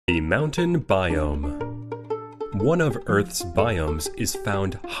The mountain biome. One of Earth's biomes is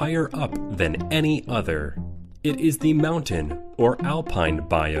found higher up than any other. It is the mountain or alpine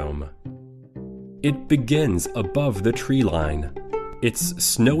biome. It begins above the tree line. Its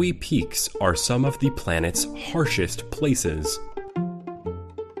snowy peaks are some of the planet's harshest places.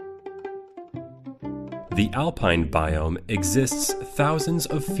 The alpine biome exists thousands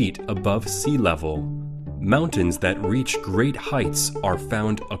of feet above sea level. Mountains that reach great heights are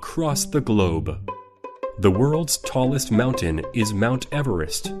found across the globe. The world's tallest mountain is Mount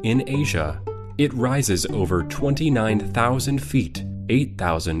Everest in Asia. It rises over 29,000 feet,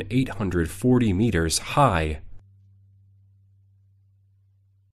 8,840 meters high.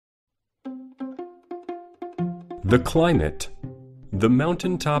 The climate. The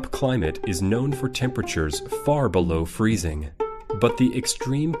mountaintop climate is known for temperatures far below freezing, but the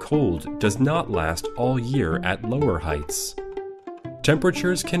extreme cold does not last all year at lower heights.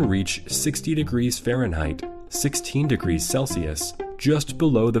 Temperatures can reach 60 degrees Fahrenheit, 16 degrees Celsius, just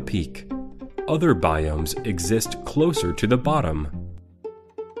below the peak. Other biomes exist closer to the bottom.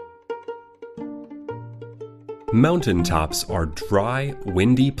 Mountaintops are dry,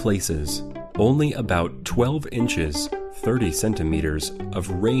 windy places. Only about 12 inches, 30 centimeters, of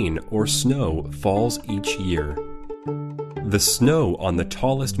rain or snow falls each year. The snow on the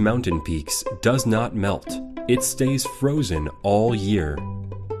tallest mountain peaks does not melt. It stays frozen all year.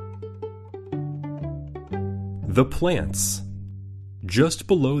 The plants. Just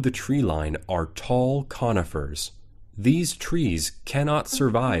below the tree line are tall conifers. These trees cannot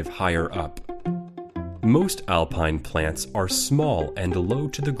survive higher up. Most alpine plants are small and low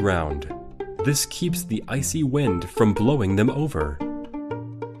to the ground. This keeps the icy wind from blowing them over.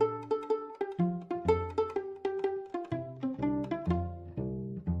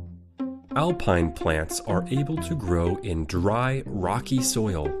 Alpine plants are able to grow in dry, rocky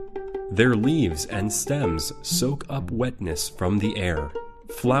soil. Their leaves and stems soak up wetness from the air.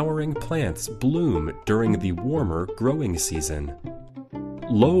 Flowering plants bloom during the warmer growing season.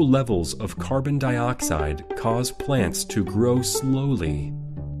 Low levels of carbon dioxide cause plants to grow slowly.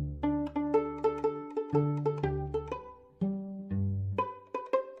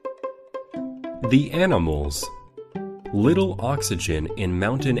 The animals. Little oxygen in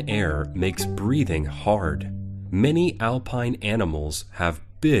mountain air makes breathing hard. Many alpine animals have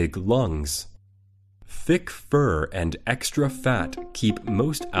big lungs. Thick fur and extra fat keep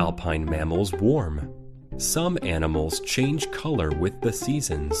most alpine mammals warm. Some animals change color with the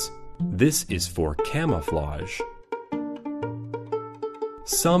seasons. This is for camouflage.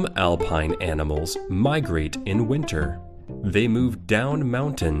 Some alpine animals migrate in winter. They move down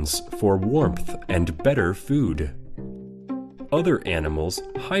mountains for warmth and better food. Other animals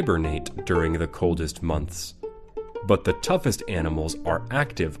hibernate during the coldest months, but the toughest animals are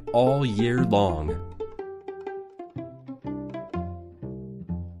active all year long.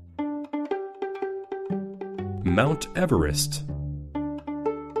 Mount Everest.